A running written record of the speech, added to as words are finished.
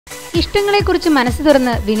ഇഷ്ടങ്ങളെക്കുറിച്ച് മനസ്സ്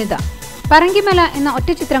തുറന്ന് വിനുത. പറങ്കിമല എന്ന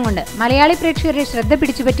ഒറ്റ ചിത്രം കൊണ്ട് മലയാളി പ്രേക്ഷകരുടെ ശ്രദ്ധ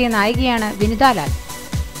പിടിച്ചുപറ്റിയ നായികയാണ് വിനുത ലാൽ.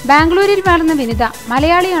 ബാംഗ്ലൂരിൽ വളർന്ന വിനുത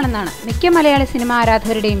മലയാളിയാണെന്നാണ് മിക്ക മലയാളി സിനിമാ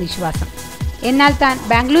ആരാധകരുടെയും വിശ്വാസം. എന്നാൽ താൻ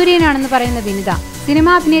ബാംഗ്ലൂരിയനാണെന്ന് പറയുന്ന വിനുത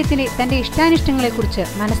സിനിമാഭിനയത്തിലെ തന്റെ ഇഷ്ടാനിഷ്ടങ്ങളെക്കുറിച്ച്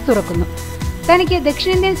മനസ്സ് തുറക്കുന്നു. തനിക്ക്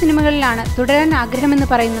ദക്ഷിണേന്ത്യൻ സിനിമകളിലാണ് തുടരാൻ ആഗ്രഹമെന്ന്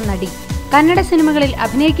പറയുന്ന നടി കന്നഡ സിനിമകളിൽ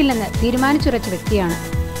അഭിനയിക്കില്ലെന്ന് തീരുമാനിച്ചുറച്ച വ്യക്തിയാണ്.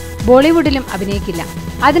 ബോളിവുഡിലും അഭിനയിക്കില്ല.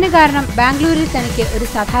 അതിന് കാരണം ബാംഗ്ലൂരിൽ തനിക്ക് ഒരു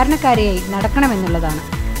സാധാരണക്കാരിയായി നടക്കണമെന്നുള്ളതാണ്.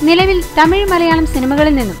 നിലവിൽ തമിഴ് മലയാളം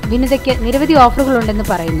സിനിമകളിൽ നിന്നും വിനുതയ്ക്ക് നിരവധി ഓഫറുകളുണ്ടെന്ന്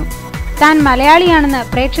പറയുന്നു. താൻ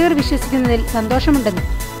മലയാളിയാണെന്ന് പ്രേക്ഷകർ വിശ്വസിക്കുന്നതിൽ സന്തോഷമുണ്ടെന്നും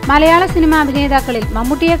മലയാള സിനിമാ അഭിനേതാക്കളിൽ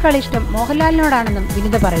മമ്മൂട്ടിയേക്കാൾ ഇഷ്ടം മോഹൻലാലിനോടാണെന്നും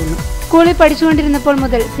വിനുത പറയുന്നു. സ്കൂളിൽ പഠിച്ചുകൊണ്ടിരുന്നപ്പോൾ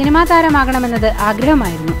മുതൽ സിനിമാ താരമാകണമെന്നത്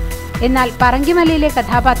ആഗ്രഹമായിരുന്നു. എന്നാൽ പറങ്കിമലയിലെ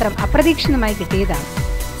കഥാപാത്രം അപ്രതീക്ഷിതമായി കിട്ടിയതാണ്.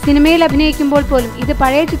 സിനിമയിൽ അഭിനയിക്കുമ്പോൾ പോലും ഇത്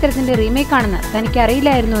പഴയ ചിത്രത്തിന്റെ റീമേക്കാണെന്ന് തനിക്ക്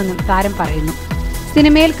അറിയില്ലായിരുന്നുവെന്നും താരം പറയുന്നു.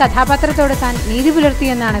 സിനിമയിൽ കഥാപാത്രത്തോട് താൻ നീതി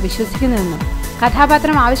പുലർത്തിയെന്നാണ് വിശ്വസിക്കുന്നതെന്നും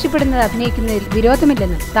കഥാപാത്രം ആവശ്യപ്പെടുന്നത് അഭിനയിക്കുന്നതിൽ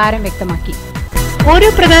വിരോധമില്ലെന്നും താരം വ്യക്തമാക്കി. ഓരോ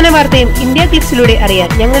പ്രധാന വാർത്തയും ഇന്ത്യ ക്ലിപ്സിലൂടെ അറിയാൻ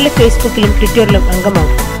ഞങ്ങളുടെ ഫേസ്ബുക്കിലും ട്വിറ്ററിലും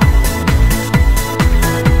അംഗമാകും.